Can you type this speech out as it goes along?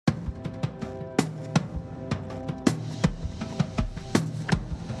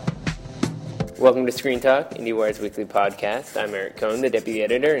Welcome to Screen Talk, IndieWire's weekly podcast. I'm Eric Cohn, the deputy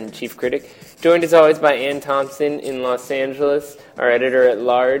editor and chief critic, joined as always by Ann Thompson in Los Angeles, our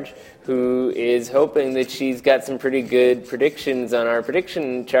editor-at-large, who is hoping that she's got some pretty good predictions on our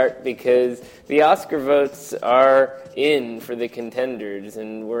prediction chart because the Oscar votes are in for the contenders,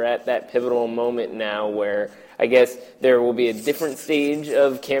 and we're at that pivotal moment now where I guess there will be a different stage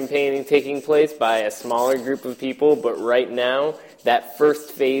of campaigning taking place by a smaller group of people, but right now, that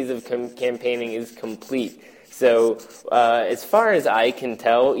first phase of campaigning is complete. So as far as I can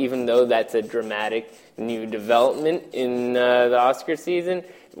tell, even though that's a dramatic new development in the Oscar season,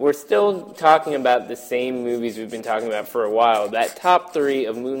 we're still talking about the same movies we've been talking about for a while. That top three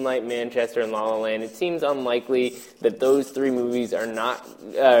of Moonlight, Manchester, and La La Land, it seems unlikely that those three movies are not,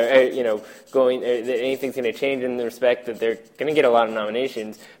 that anything's going to change in the respect that they're going to get a lot of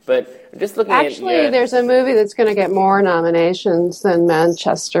nominations. But just looking Actually, there's a movie that's going to get more nominations than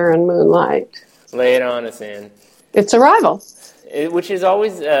Manchester and Moonlight. Lay it on us, Ann. It's Arrival. Which is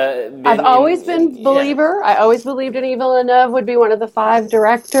always I've always been a believer. Yeah. I always believed Denis Villeneuve would be one of the 5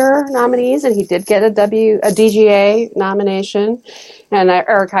 director nominees, and he did get a DGA nomination. And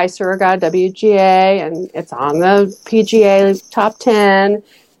Eric Heiser got a WGA, and it's on the PGA top 10.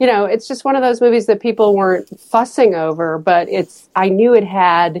 You know, it's just one of those movies that people weren't fussing over, but I knew it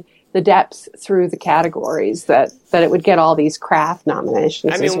had the depth through the categories that it would get all these craft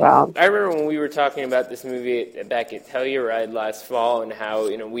nominations as well. I remember when we were talking about this movie back at Telluride last fall and how,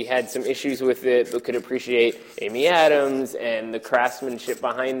 we had some issues with it but could appreciate Amy Adams and the craftsmanship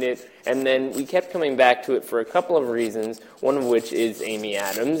behind it. And then we kept coming back to it for a couple of reasons, one of which is Amy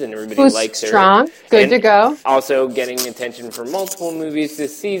Adams, and everybody likes her. Strong, good to go. Also getting attention for multiple movies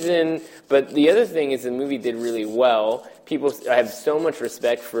this season. But the other thing is the movie did really well. People have so much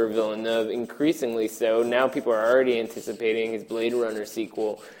respect for Villeneuve, increasingly so. Now people are already anticipating his Blade Runner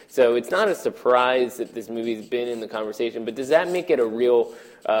sequel. So it's not a surprise that this movie's been in the conversation. But does that make it a real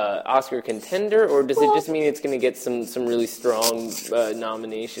Oscar contender, or does it just mean it's going to get some really strong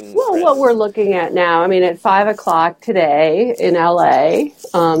nominations? Well, what we're looking at now, at 5 o'clock today in L.A.,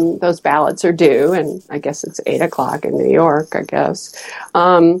 those ballots are due, and I guess it's 8 o'clock in New York, I guess.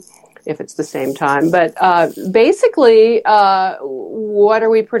 If it's the same time. But basically, what are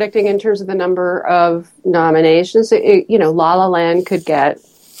we predicting in terms of the number of nominations? La La Land could get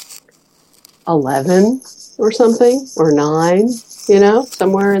 11 or something, or 9,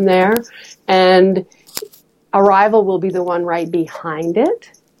 somewhere in there. And Arrival will be the one right behind it.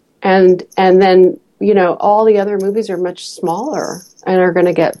 And then, all the other movies are much smaller and are going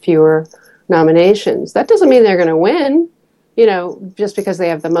to get fewer nominations. That doesn't mean they're going to win. Just because they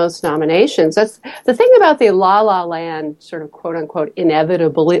have the most nominations. That's the thing about the La La Land sort of quote-unquote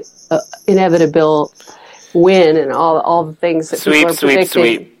inevitable win and all the things that people are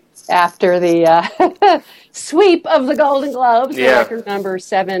predicting after the sweep of the Golden Globes, the record number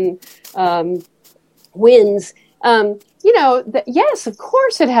 7 wins. Yes, of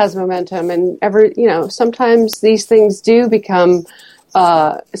course it has momentum, and sometimes these things do become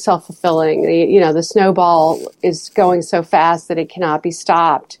self-fulfilling. The snowball is going so fast that it cannot be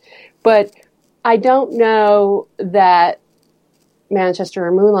stopped. But I don't know that Manchester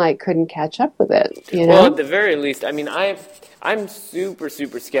or Moonlight couldn't catch up with it. Well, at the very least, I'm super,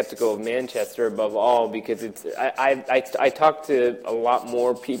 super skeptical of Manchester above all because I talk to a lot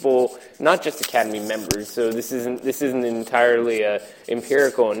more people, not just Academy members. So this isn't entirely a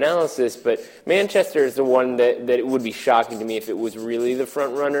empirical analysis, but Manchester is the one that it would be shocking to me if it was really the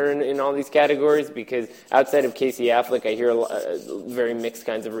front runner in all these categories, because outside of Casey Affleck, I hear very mixed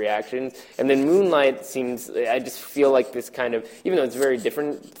kinds of reactions. And then Moonlight I just feel like this kind of, even though it's very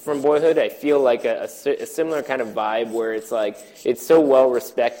different from Boyhood, I feel like a similar kind of vibe where it's like, it's so well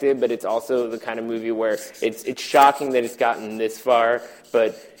respected, but it's also the kind of movie where it's shocking that it's gotten this far,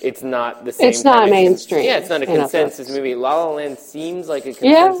 but it's not the same. It's not mainstream. Yeah, it's not a consensus movie. La La Land seems like a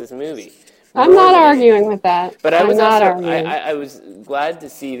consensus movie. I'm not arguing with that. But I was glad to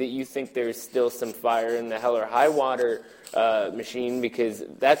see that you think there's still some fire in the Hell or High Water machine, because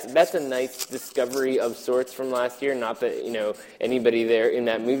that's a nice discovery of sorts from last year. Not that anybody there in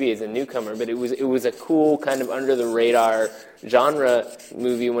that movie is a newcomer, but it was a cool kind of under the radar genre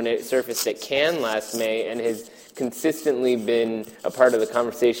movie when it surfaced at Cannes last May, and has consistently been a part of the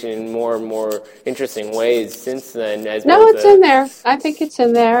conversation in more and more interesting ways since then. No, it's in there. I think it's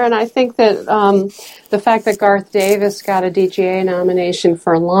in there, and I think that the fact that Garth Davis got a DGA nomination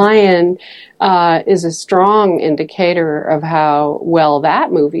for Lion is a strong indicator of how well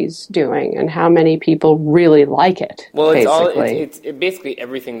that movie's doing and how many people really like it. Well, it's basically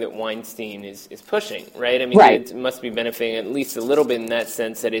everything that Weinstein is pushing, right? I mean, right. It must be benefiting at least a little bit in that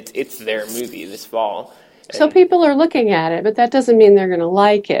sense that it's their movie this fall. So people are looking at it, but that doesn't mean they're going to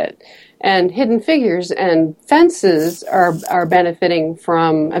like it. And Hidden Figures and Fences are benefiting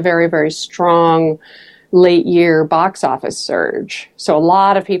from a very, very strong late year box office surge. So a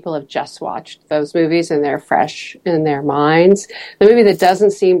lot of people have just watched those movies and they're fresh in their minds. The movie that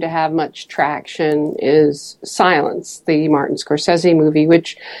doesn't seem to have much traction is Silence, the Martin Scorsese movie,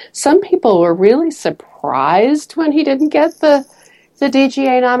 which some people were really surprised when he didn't get the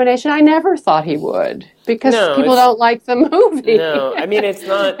DGA nomination. I never thought he would, because people don't like the movie. No, I mean, it's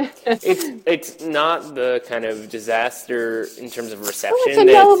not the kind of disaster in terms of reception. Well, it's a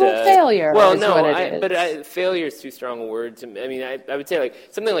notable failure. Well, no, but failure is too strong a word. I mean, I would say like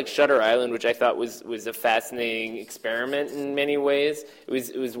something like Shutter Island, which I thought was a fascinating experiment in many ways.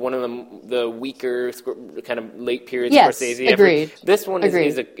 It was one of the weaker kind of late period Scorsese. Agreed. This one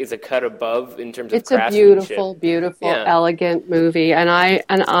is a cut above in terms of craftsmanship. It's a beautiful, elegant movie, and I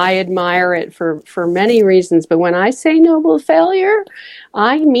admire it for many reasons. But when I say noble failure,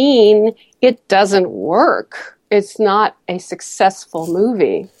 I mean it doesn't work. It's not a successful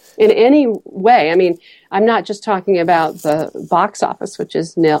movie in any way. I mean, I'm not just talking about the box office, which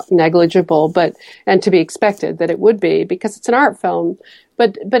is negligible, and to be expected that it would be, because it's an art film.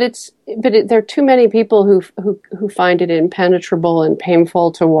 But there are too many people who find it impenetrable and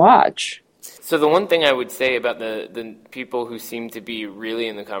painful to watch. So the one thing I would say about the people who seem to be really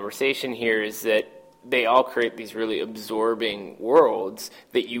in the conversation here is that they all create these really absorbing worlds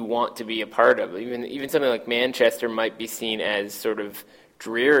that you want to be a part of. Even something like Manchester might be seen as sort of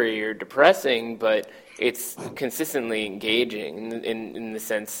dreary or depressing, but it's consistently engaging in the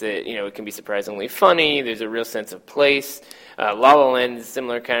sense that, you know, it can be surprisingly funny. There's a real sense of place. La La Land is a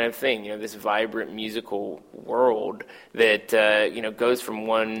similar kind of thing. You know, this vibrant musical world that goes from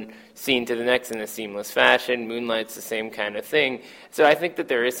one scene to the next in a seamless fashion. Moonlight's the same kind of thing. So I think that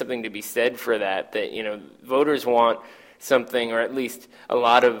there is something to be said for that. That, you know, voters want something, or at least a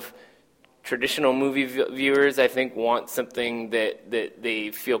lot of traditional movie viewers, I think, want something that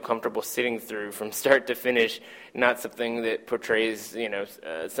they feel comfortable sitting through from start to finish, not something that portrays,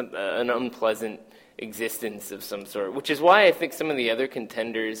 an unpleasant existence of some sort, which is why I think some of the other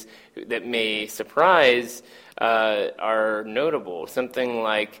contenders that may surprise are notable. Something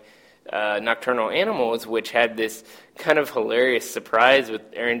like Nocturnal Animals, which had this kind of hilarious surprise with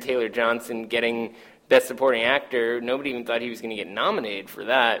Aaron Taylor Johnson getting Best Supporting Actor. Nobody even thought he was going to get nominated for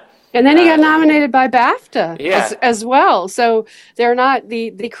that. And then he got nominated by BAFTA as well. So they're not,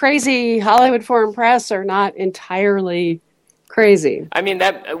 the crazy Hollywood Foreign Press are not entirely crazy. I mean,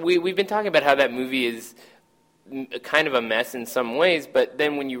 that we've been talking about how that movie is kind of a mess in some ways, but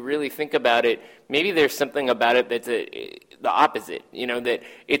then when you really think about it, maybe there's something about it that's the opposite. You know, that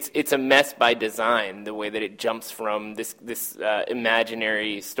it's a mess by design, the way that it jumps from this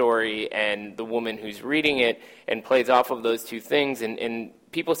imaginary story and the woman who's reading it, and plays off of those two things, and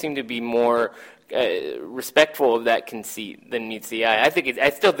people seem to be more respectful of that conceit than meets the eye. I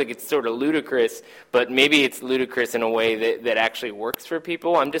still think it's sort of ludicrous, but maybe it's ludicrous in a way that actually works for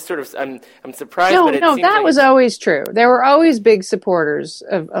people. I'm just sort of I'm surprised. No, that was always true. There were always big supporters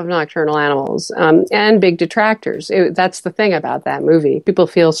of Nocturnal Animals and big detractors. That's the thing about that movie. People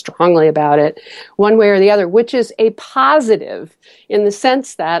feel strongly about it, one way or the other, which is a positive in the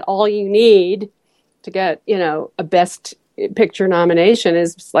sense that all you need to get a Best Picture nomination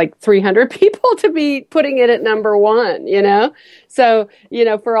is like 300 people to be putting it at number one, So,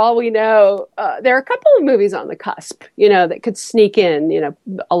 for all we know, there are a couple of movies on the cusp, that could sneak in.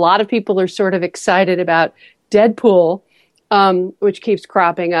 A lot of people are sort of excited about Deadpool, which keeps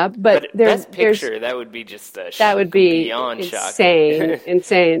cropping up. But Best Picture, that would be just that would be beyond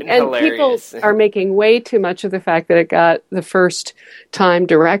insane. and people are making way too much of the fact that it got the first time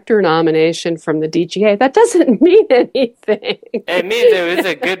director nomination from the DGA. That doesn't mean anything. It means it was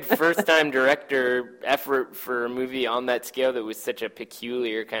a good first time director effort for a movie on that scale that was such a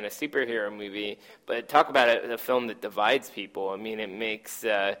peculiar kind of superhero movie. But talk about a film that divides people. I mean, it makes...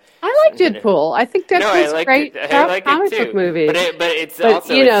 I like Deadpool. I think Deadpool's great. I like it too. Movie. But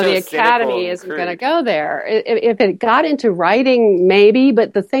also the Academy isn't going to go there. If it got into writing, maybe.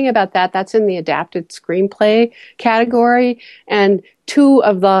 But the thing about that's in the adapted screenplay category, and two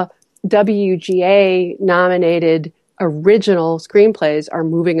of the WGA nominated original screenplays are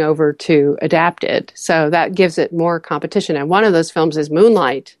moving over to adapted. So that gives it more competition. And one of those films is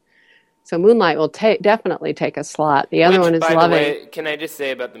Moonlight. So Moonlight will definitely take a slot. The other one is by Loving. The way, can I just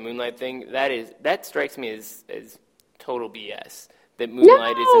say about the Moonlight thing? That strikes me as total BS. That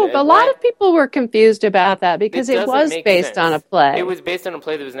Moonlight isn't. A lot of people were confused about that because it was based on a play. It was based on a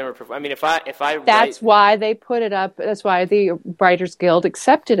play that was never performed. I mean, that's why they put it up. That's why the Writers Guild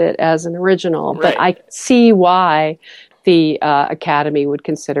accepted it as an original. Right. But I see why the Academy would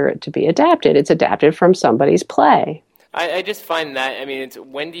consider it to be adapted. It's adapted from somebody's play. I just find that, I mean, it's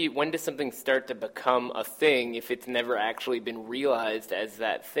when does something start to become a thing if it's never actually been realized as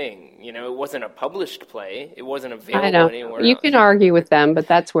that thing? You know, it wasn't a published play. It wasn't available anywhere You else. can argue with them, but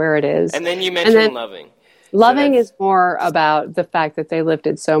that's where it is. And then you mentioned Loving. Loving is more about the fact that they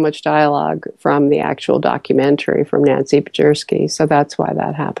lifted so much dialogue from the actual documentary from Nancy Pajerski, so that's why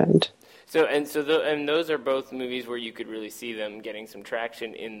that happened. And those are both movies where you could really see them getting some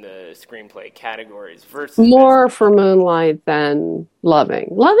traction in the screenplay categories. Versus more for Moonlight than Loving.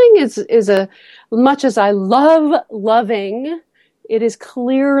 Loving is a much as I love Loving, it is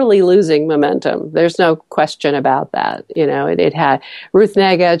clearly losing momentum. There's no question about that. You know, it had Ruth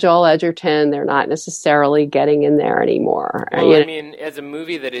Negga, Joel Edgerton. They're not necessarily getting in there anymore. Well, I mean, as a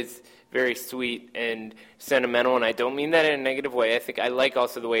movie that is very sweet and sentimental, and I don't mean that in a negative way. I think I like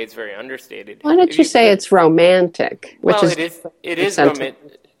also the way it's very understated. Why don't you say it's romantic? It is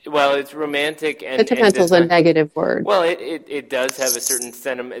romantic. Well, it's romantic and sentimental is a negative word. Well, it does have a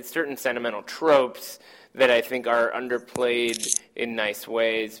certain sentimental tropes that I think are underplayed in nice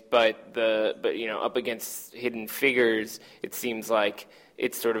ways, but you know, up against Hidden Figures, it seems like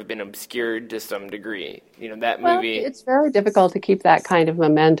it's sort of been obscured to some degree. You know, that movie... It's very difficult to keep that kind of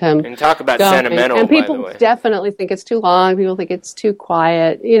momentum. And talk about sentimental, and people by the way. Definitely think it's too long. People think it's too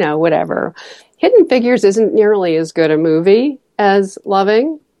quiet, you know, whatever. Hidden Figures isn't nearly as good a movie as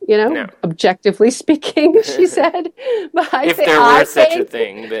Loving, you know, objectively speaking, she said. But if there were such a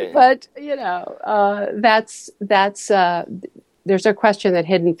thing. But you know, there's no question that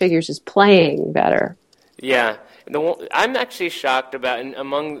Hidden Figures is playing better. Yeah. I'm actually shocked about, and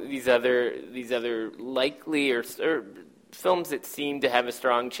among these other likely or films that seem to have a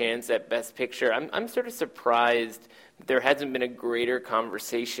strong chance at Best Picture, I'm sort of surprised that there hasn't been a greater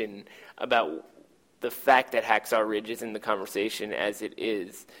conversation about the fact that Hacksaw Ridge is in the conversation as it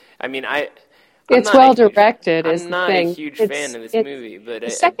is. I mean, it's well directed. I'm not a huge fan of this movie, but the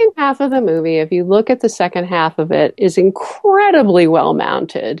second half of the movie, if you look at the second half of it, is incredibly well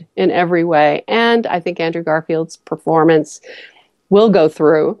mounted in every way, and I think Andrew Garfield's performance will go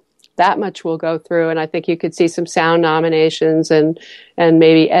through. That much will go through, and I think you could see some sound nominations and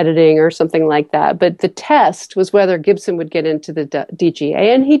maybe editing or something like that. But the test was whether Gibson would get into the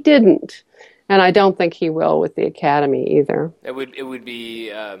DGA, and he didn't. And I don't think he will with the Academy either. It would be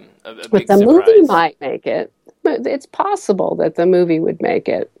a big but the surprise. movie might make it. But it's possible that the movie would make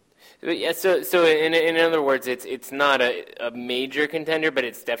it. But yeah. So in other words, it's not a major contender, but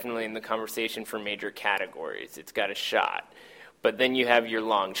it's definitely in the conversation for major categories. It's got a shot. But then you have your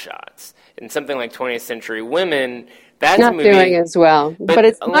long shots, and something like 20th Century Women. That's not a movie, doing as well, but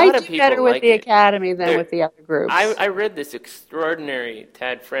it might do better with like the Academy than with the other groups. I read this extraordinary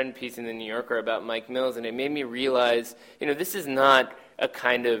Tad Friend piece in the New Yorker about Mike Mills, and it made me realize, you know, this is not a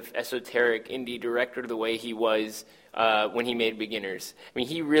kind of esoteric indie director the way he was when he made Beginners. I mean,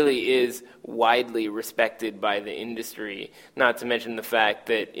 he really is widely respected by the industry, not to mention the fact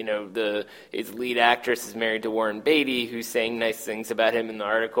that, you know, his lead actress is married to Warren Beatty, who's saying nice things about him in the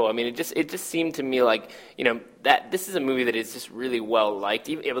article. I mean, it just seemed to me like, you know, that this is a movie that is just really well liked,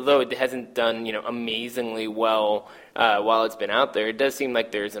 even though it hasn't done, you know, amazingly well while it's been out there. It does seem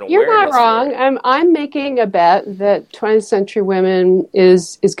like there's an awareness. You're not wrong. I'm making a bet that 20th Century Women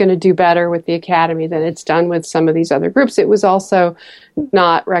is going to do better with the Academy than it's done with some of these other groups. It was also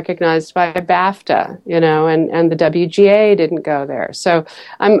not recognized by BAFTA, you know, and the WGA didn't go there. So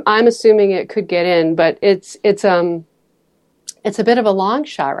I'm assuming it could get in, but it's a bit of a long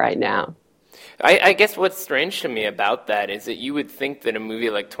shot right now. I guess what's strange to me about that is that you would think that a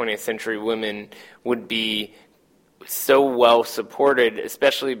movie like 20th Century Women would be so well supported,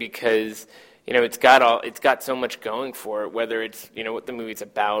 especially because, you know, it's got so much going for it, whether it's, you know, what the movie's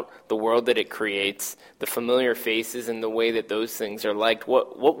about, the world that it creates, the familiar faces and the way that those things are liked.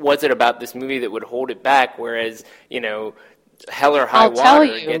 What was it about this movie that would hold it back, whereas, you know, Hell or High Water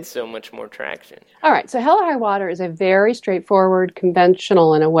gets so much more traction? All right, so Hell or High Water is a very straightforward,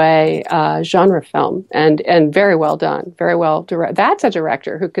 conventional in a way, genre film, and very well done, very well directed. That's a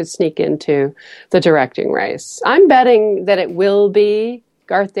director who could sneak into the directing race. I'm betting that it will be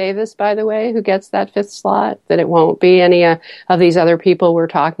Garth Davis, by the way, who gets that fifth slot, that it won't be any of these other people we're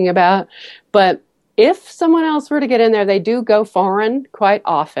talking about. But if someone else were to get in there, they do go foreign quite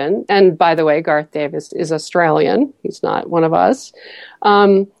often. And by the way, Garth Davis is Australian. He's not one of us.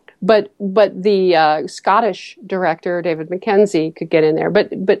 But the Scottish director, David Mackenzie, could get in there.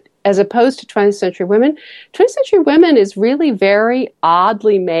 But as opposed to 20th Century Women, 20th Century Women is really very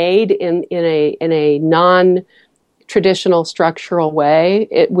oddly made in a non-traditional structural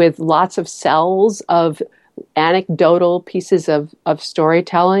way, with lots of cells of anecdotal pieces of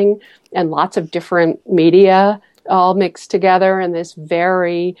storytelling and lots of different media all mixed together in this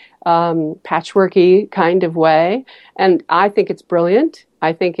very patchworky kind of way. And I think it's brilliant.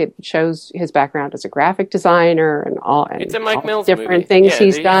 I think it shows his background as a graphic designer and all. And it's a Mike Mills different movie. things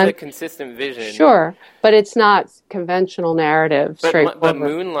he's done. A consistent vision. Sure, but it's not conventional narrative. But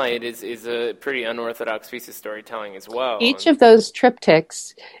Moonlight is a pretty unorthodox piece of storytelling as well. Each of those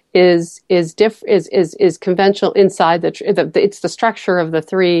triptychs is conventional inside it's the structure of the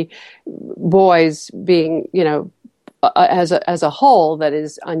three boys being, as a whole, that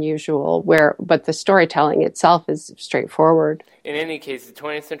is unusual, but the storytelling itself is straightforward. In any case, the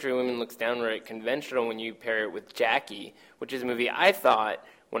 20th Century Women looks downright conventional when you pair it with Jackie, which is a movie I thought,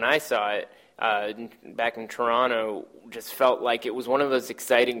 when I saw it back in Toronto, just felt like it was one of those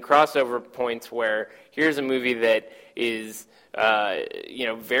exciting crossover points where here's a movie that is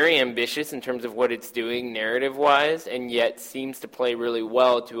very ambitious in terms of what it's doing narrative-wise, and yet seems to play really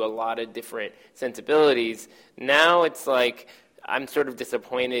well to a lot of different sensibilities. Now it's like I'm sort of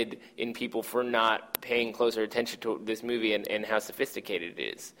disappointed in people for not paying closer attention to this movie and how sophisticated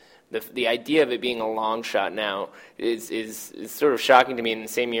it is. The idea of it being a long shot now is sort of shocking to me in the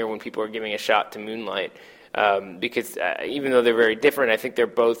same year when people are giving a shot to Moonlight. Because even though they're very different, I think they're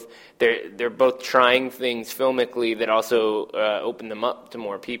both trying things filmically that also open them up to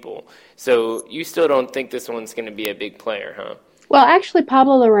more people. So you still don't think this one's going to be a big player, huh? Well, actually,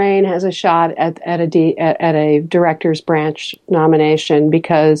 Pablo Larraín has a shot at a director's branch nomination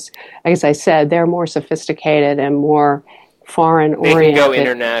because, as I said, they're more sophisticated and more foreign-oriented. They can go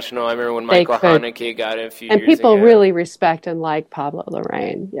international. I remember when Michael Haneke got it a few years ago. And people really respect and like Pablo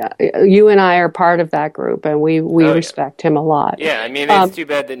Larraín. Yeah, you and I are part of that group, and we respect him a lot. Yeah, I mean, it's too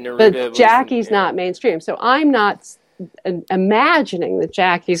bad that Neruda But Jackie's not mainstream, so I'm not imagining that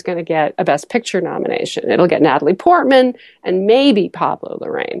Jackie's going to get a Best Picture nomination. It'll get Natalie Portman and maybe Pablo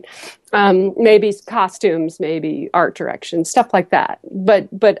Larraín. Maybe costumes, maybe art direction, stuff like that.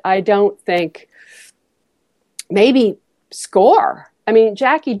 But I don't think... Maybe score. I mean,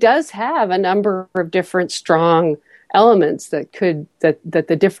 Jackie does have a number of different strong elements that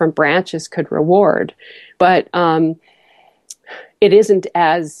the different branches could reward, but it isn't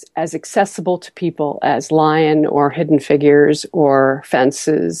as accessible to people as Lion or Hidden Figures or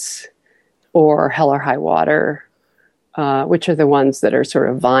Fences or Hell or High Water, which are the ones that are sort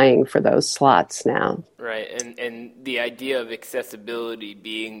of vying for those slots now. Right, and the idea of accessibility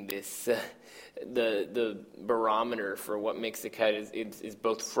being this the barometer for what makes the cut is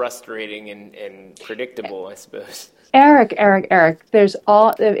both frustrating and predictable, I suppose. Eric, there's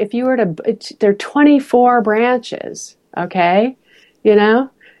if you were there are 24 branches, okay?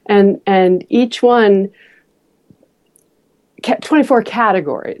 And each one 24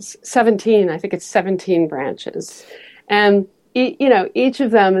 categories, 17, I think it's 17 branches. And each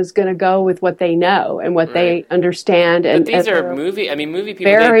of them is going to go with what they know and what they understand. But these are movie people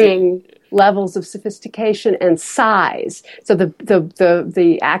varying levels of sophistication and size. So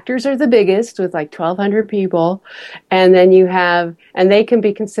the actors are the biggest with like 1,200 people, and then and they can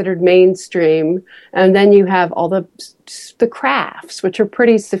be considered mainstream. And then you have all the crafts, which are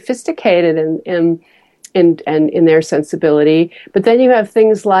pretty sophisticated in their sensibility. But then you have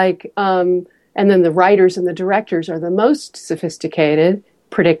things like, and then the writers and the directors are the most sophisticated,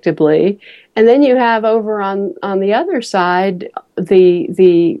 predictably. And then you have over on the other side,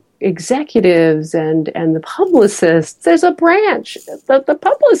 the executives and the publicists. There's a branch, the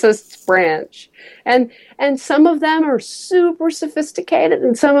publicists branch. And some of them are super sophisticated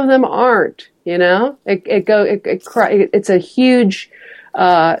and some of them aren't, it's a huge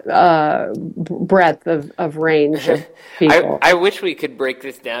breadth of range of people. I wish we could break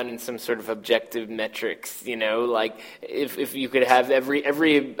this down in some sort of objective metrics, like if you could have every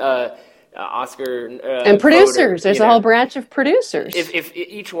Oscar and producers. voter, There's a whole branch of producers. If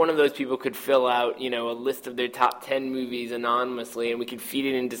each one of those people could fill out, a list of their top 10 movies anonymously, and we could feed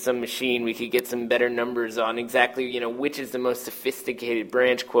it into some machine, we could get some better numbers on exactly, which is the most sophisticated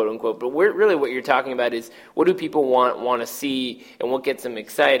branch, quote unquote. But really, what you're talking about is what do people want to see, and what gets them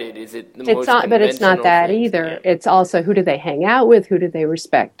excited? Is it the most conventional? But it's not that things? either. Yeah. It's also who do they hang out with? Who do they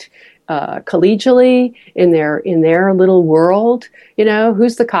respect? Collegially in their little world,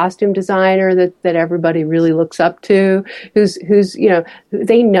 who's the costume designer that everybody really looks up to? Who's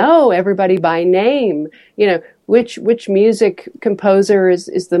they know everybody by name. Which music composer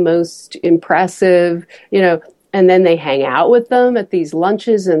is the most impressive? And then they hang out with them at these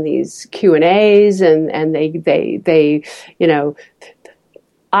lunches and these Q&As, and they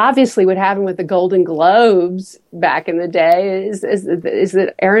obviously, what happened with the Golden Globes back in the day is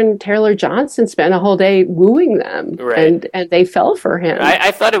that Aaron Taylor Johnson spent a whole day wooing them, right. and they fell for him.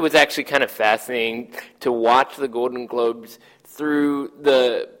 I thought it was actually kind of fascinating to watch the Golden Globes through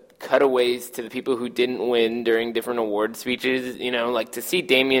the cutaways to the people who didn't win during different award speeches. Like to see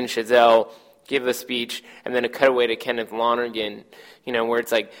Damien Chazelle give a speech, and then a cutaway to Kenneth Lonergan, where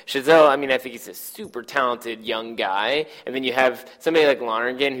it's like, Chazelle, I think he's a super talented young guy, and then you have somebody like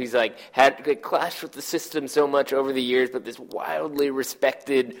Lonergan who's had clashed with the system so much over the years, but this wildly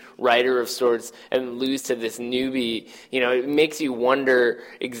respected writer of sorts, and lose to this newbie. It makes you wonder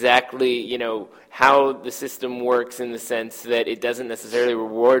exactly, how the system works in the sense that it doesn't necessarily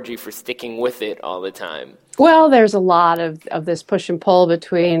reward you for sticking with it all the time. Well, there's a lot of this push and pull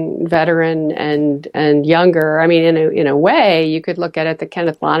between veteran and younger. In a way, you could look at it that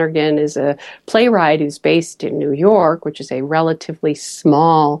Kenneth Lonergan is a playwright who's based in New York, which is a relatively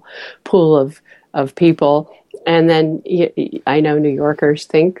small pool of people. And then I know New Yorkers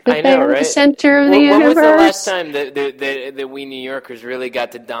think that they're right? the center of the universe. When was the last time that we New Yorkers really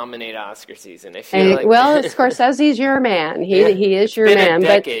got to dominate Oscar season? I feel like Scorsese's your man. He is your man. A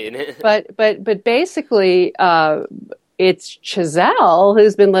decade. But basically, it's Chazelle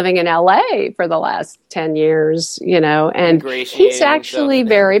who's been living in LA for the last 10 years, and he's actually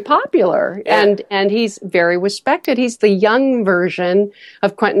very popular, yeah. and he's very respected. He's the young version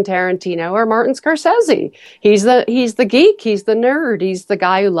of Quentin Tarantino or Martin Scorsese. He's the geek, he's the nerd, he's the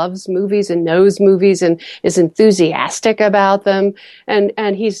guy who loves movies and knows movies and is enthusiastic about them,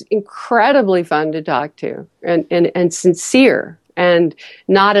 and he's incredibly fun to talk to and sincere and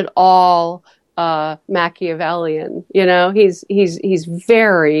not at all Machiavellian. He's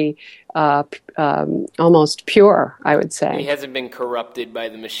very almost pure, I would say. He hasn't been corrupted by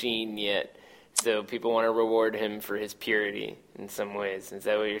the machine yet, so people want to reward him for his purity in some ways. Is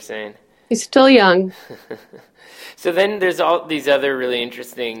that what you're saying? He's still young. So then there's all these other really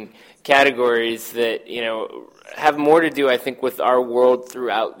interesting categories that, have more to do, I think, with our world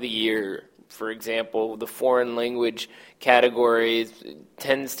throughout the year. For example, the foreign language category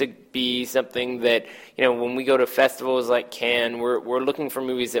tends to be something that, when we go to festivals like Cannes, we're looking for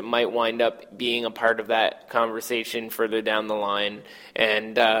movies that might wind up being a part of that conversation further down the line.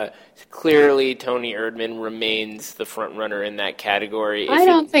 And clearly, Toni Erdmann remains the front runner in that category. I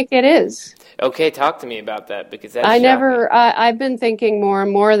don't think it is. Okay, talk to me about that, because that's I've been thinking more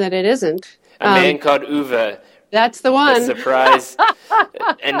and more that it isn't. A Man Called Uwe. That's the one. A surprise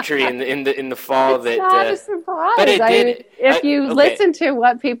entry in the fall. It's not a surprise. But it did. If you listen to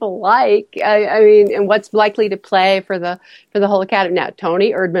what people like, and what's likely to play for the whole Academy. Now,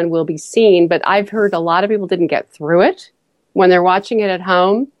 Toni Erdmann will be seen, but I've heard a lot of people didn't get through it when they're watching it at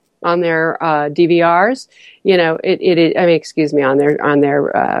home on their DVRs. On their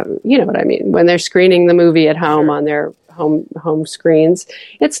you know what I mean, when they're screening the movie at home. Sure. On their home screens.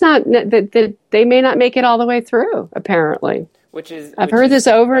 It's not that they may not make it all the way through, apparently. I've heard this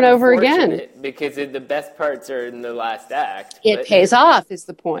over and over again. Because the best parts are in the last act. It pays off is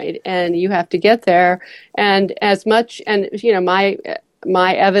the point, and you have to get there. And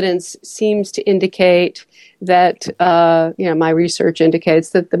my evidence seems to indicate that my research indicates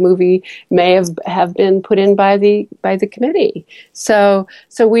that the movie may have been put in by the committee. So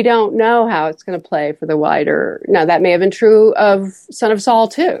we don't know how it's going to play for the wider. Now that may have been true of Son of Saul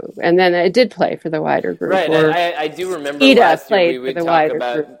too, and then it did play for the wider group. Right, I do remember last year we would talk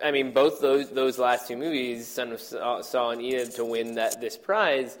about. Group. Both those last two movies, Son of Saul and Ida, to win this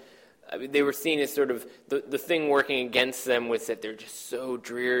prize. They were seen as sort of the thing working against them was that they're just so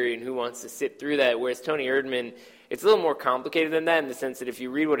dreary, and who wants to sit through that? Whereas Toni Erdmann it's a little more complicated than that in the sense that if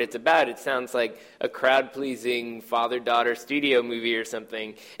you read what it's about, it sounds like a crowd-pleasing father-daughter studio movie or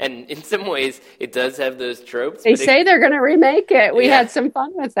something. And in some ways, it does have those tropes. They say they're going to remake it. We had some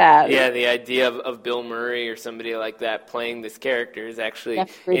fun with that. Yeah, the idea of Bill Murray or somebody like that playing this character is actually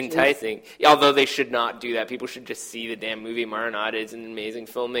enticing. Although they should not do that. People should just see the damn movie. Marinata is an amazing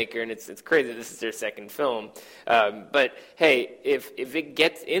filmmaker, and it's crazy this is their second film. But hey, if it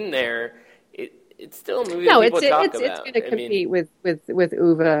gets in there, it's still a movie that people talk about. It's going to compete with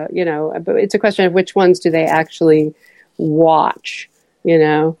Uwe, you know. But it's a question of which ones do they actually watch, you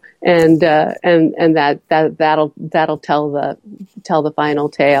know, and that'll tell the final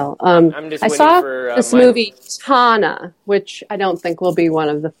tale. I saw this movie Tana, which I don't think will be one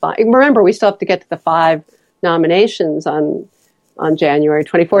of the 5. Remember, we still have to get to the 5 nominations on January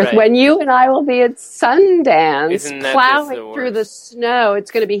 24th, when you and I will be at Sundance plowing through the snow. It's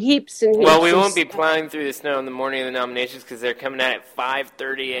going to be heaps and heaps. Well, we won't be plowing through the snow in the morning of the nominations because they're coming out at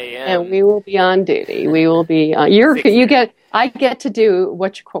 5:30 a.m. And we will be on duty. We will be. I get to do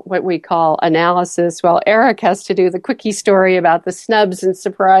what we call analysis, while Eric has to do the quickie story about the snubs and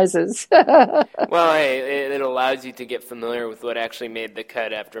surprises. Well, hey, it allows you to get familiar with what actually made the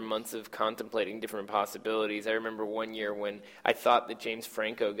cut after months of contemplating different possibilities. I remember one year when I thought that James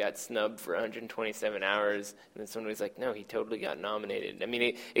Franco got snubbed for 127 Hours, and then somebody was like, no, he totally got nominated. I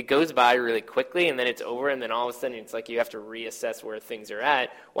mean, it goes by really quickly, and then it's over, and then all of a sudden it's like you have to reassess where things are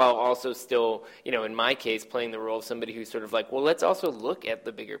at, while also still, you know, in my case, playing the role of somebody who's sort of like, well, let's also look at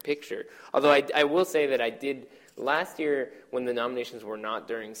the bigger picture. Although I will say that I did, last year when the nominations were not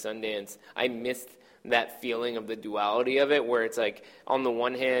during Sundance, I missed that feeling of the duality of it, where it's like, on the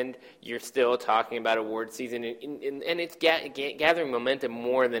one hand, you're still talking about award season, and it's gathering momentum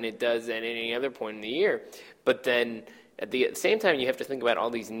more than it does at any other point in the year. But then at the same time, you have to think about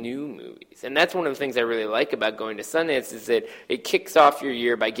all these new movies. And that's one of the things I really like about going to Sundance, is that it kicks off your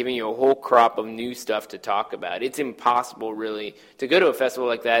year by giving you a whole crop of new stuff to talk about. It's impossible, really, to go to a festival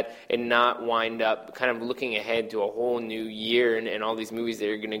like that and not wind up kind of looking ahead to a whole new year and all these movies that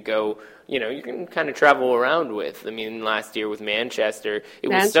are going to go, you know, you can kind of travel around with. I mean, last year with Manchester, was so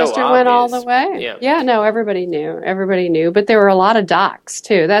obvious. Manchester went all the way. Yeah, no, everybody knew. But there were a lot of docs,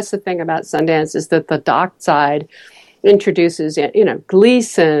 too. That's the thing about Sundance, is that the doc side introduces, you know,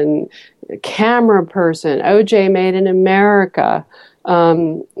 Gleason, Camera Person, O.J. Made in America.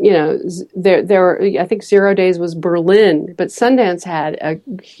 You know, there were, I think 0 Days was Berlin, but Sundance had a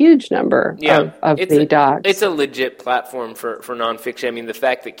huge number of the docs. It's a legit platform for nonfiction. I mean, the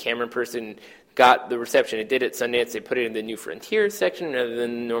fact that Camera Person got the reception it did at Sundance, they put it in the New Frontiers section rather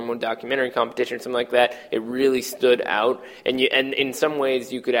than the normal documentary competition or something like that. It really stood out, and in some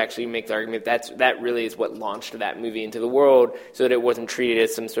ways you could actually make the argument that really is what launched that movie into the world, so that it wasn't treated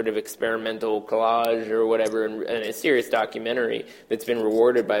as some sort of experimental collage or whatever, and a serious documentary that's been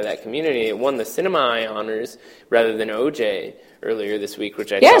rewarded by that community. It won the Cinema Eye honors rather than OJ earlier this week,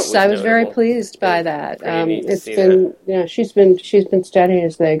 which I thought was I was very pleased by that. It's been, you know, she's been steady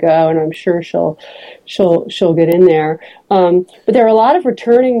as they go, and I'm sure she'll get in there. But there are a lot of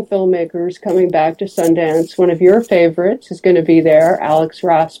returning filmmakers coming back to Sundance. One of your favorites is going to be there, Alex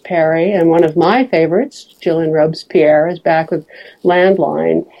Ross Perry, and one of my favorites, Gillian Robespierre, is back with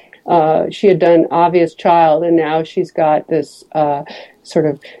Landline. She had done Obvious Child, and now she's got this sort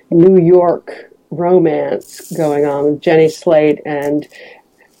of New York romance going on with Jenny Slate and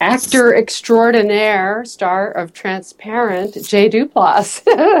actor extraordinaire, star of Transparent, Jay Duplass.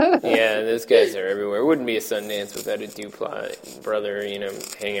 Yeah, those guys are everywhere. It wouldn't be a Sundance without a Duplass brother, you know,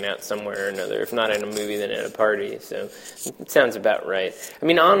 hanging out somewhere or another. If not at a movie, then at a party. So it sounds about right. I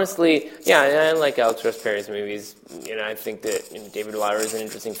mean, honestly, yeah, I like Alex Ross Perry's movies. You know, I think that David Lauer is an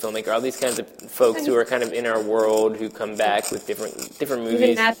interesting filmmaker. All these kinds of folks who are kind of in our world who come back with different movies.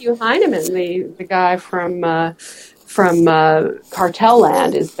 Even Matthew Heineman, the guy from Cartel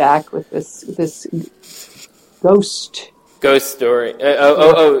Land, is back with this Ghost Story.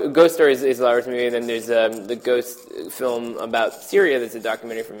 Ghost Story is Lauer's movie, and then there's the Ghost film about Syria. That's a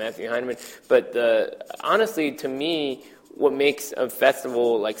documentary from Matthew Heineman. But honestly, to me, what makes a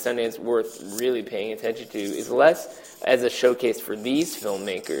festival like Sundance worth really paying attention to is less as a showcase for these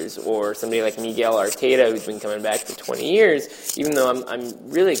filmmakers or somebody like Miguel Arteta, who's been coming back for 20 years, even though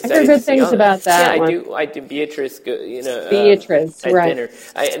I'm really excited I heard to good see things about that. Yeah, I do. Beatrice, at right. Dinner.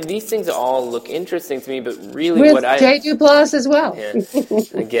 These things all look interesting to me, but really with Jay Duplass as well. Yeah,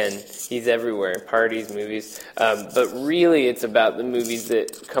 again, he's everywhere, parties, movies. But really it's about the movies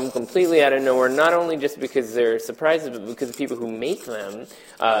that come completely out of nowhere, not only just because they're surprises, but because the people who make them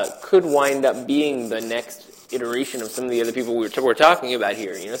could wind up being the next iteration of some of the other people we're talking about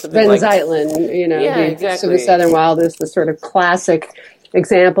here. Something Ben like Zeitlin, exactly. So the Southern Wild is the sort of classic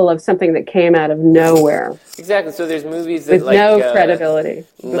example of something that came out of nowhere. Exactly. So there's movies that with no credibility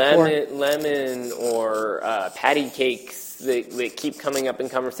Lemon or Patty Cakes that keep coming up in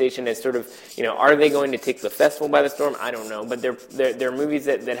conversation as sort of, are they going to take the festival by the storm? I don't know, but they're movies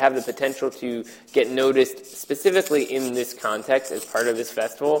that have the potential to get noticed specifically in this context as part of this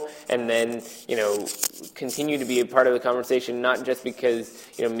festival, and then continue to be a part of the conversation, not just because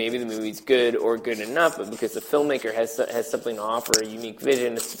maybe the movie's good or good enough, but because the filmmaker has something to offer, a unique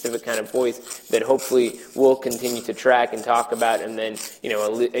vision, a specific kind of voice that hopefully we'll continue to track and talk about, and then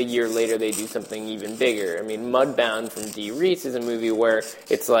a year later they do something even bigger. I mean, Mudbound from Dee Reese is a movie where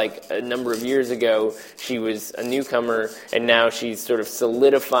it's like a number of years ago she was a newcomer, and now she's sort of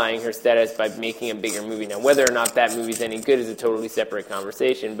solidifying her status by making a bigger movie. Now, whether or not that movie's any good is a totally separate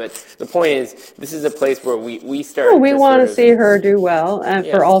conversation, but the point is, this is a place where we start. We want to see her do well,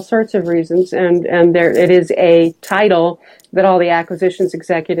 for all sorts of reasons, and there it is a title that all the acquisitions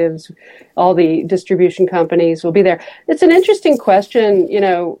executives, all the distribution companies will be there. It's an interesting question,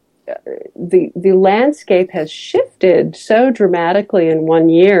 the landscape has shifted so dramatically in 1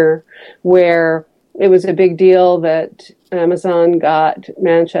 year, where it was a big deal that Amazon got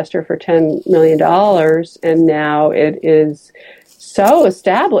Manchester for $10 million, and now it is so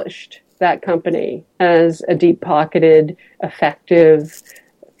established, that company, as a deep-pocketed, effective,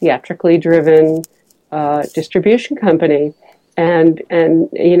 theatrically driven distribution company, and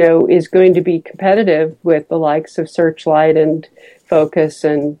is going to be competitive with the likes of Searchlight and Focus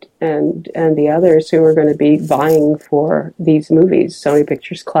and the others who are going to be vying for these movies, Sony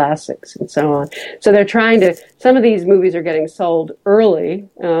Pictures Classics and so on. So they're trying to, some of these movies are getting sold early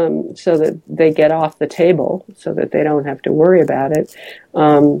so that they get off the table, so that they don't have to worry about it.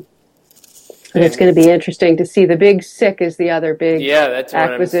 And it's going to be interesting to see. The Big Sick is the other big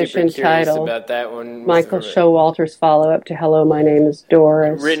acquisition title. About that one. Michael Showalter's follow-up to Hello, My Name is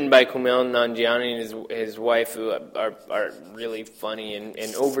Doris. Written by Kumail Nanjiani and his wife, who are really funny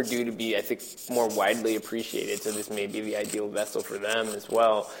and overdue to be, I think, more widely appreciated. So this may be the ideal vessel for them as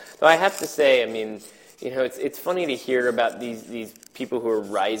well. Though I have to say, I mean, it's funny to hear about these people who are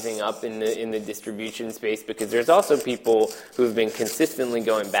rising up in the distribution space, because there's also people who have been consistently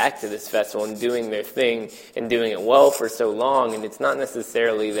going back to this festival and doing their thing and doing it well for so long, and it's not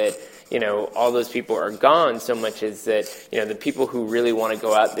necessarily that all those people are gone so much as that, the people who really want to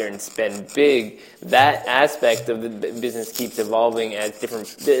go out there and spend big, that aspect of the business keeps evolving as different,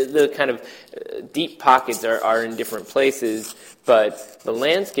 the kind of deep pockets are in different places, but the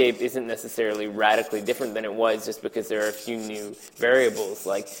landscape isn't necessarily radically different than it was just because there are a few new variables.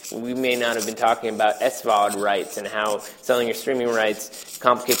 Like, we may not have been talking about SVOD rights and how selling your streaming rights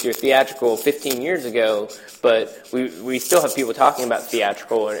complicates your theatrical 15 years ago, but we still have people talking about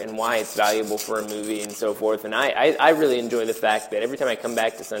theatrical and why it's valuable for a movie and so forth. And I really enjoy the fact that every time I come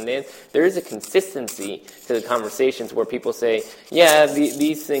back to Sundance, there is a consistency to the conversations where people say, yeah,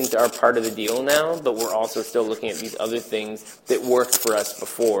 these things are part of the deal now, but we're also still looking at these other things that worked for us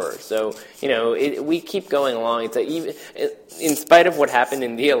before. So, we keep going along. It's even in spite of what happened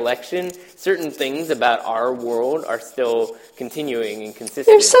in the election, certain things about our world are still continuing and consistent.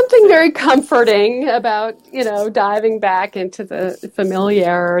 There's something very comforting about, diving back into the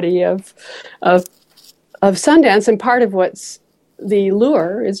familiarity of Sundance, and part of what's the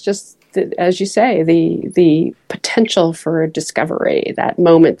lure is just, as you say, the potential for a discovery, that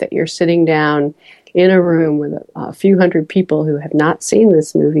moment that you're sitting down in a room with a few hundred people who have not seen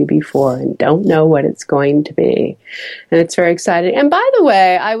this movie before and don't know what it's going to be. And it's very exciting. And by the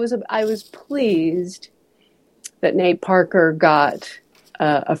way, I was pleased that Nate Parker got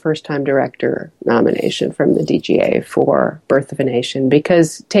a first-time director nomination from the DGA for Birth of a Nation,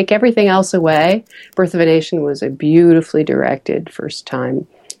 because take everything else away, Birth of a Nation was a beautifully directed first-time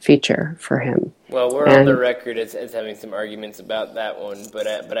feature for him. Well, we're on the record as having some arguments about that one, but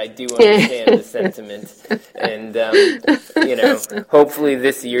I do understand the sentiment, and hopefully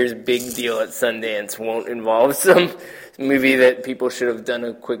this year's big deal at Sundance won't involve some movie that people should have done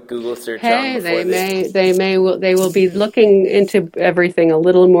a quick Google search on before. They will be looking into everything a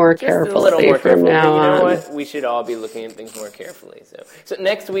little more carefully from now on. You know what? We should all be looking at things more carefully. So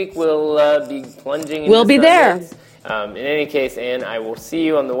next week we'll be plunging into We'll be Sundance. there. In any case, Anne, I will see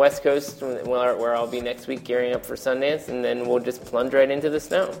you on the West Coast where I'll be next week gearing up for Sundance, and then we'll just plunge right into the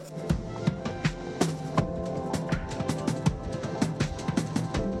snow.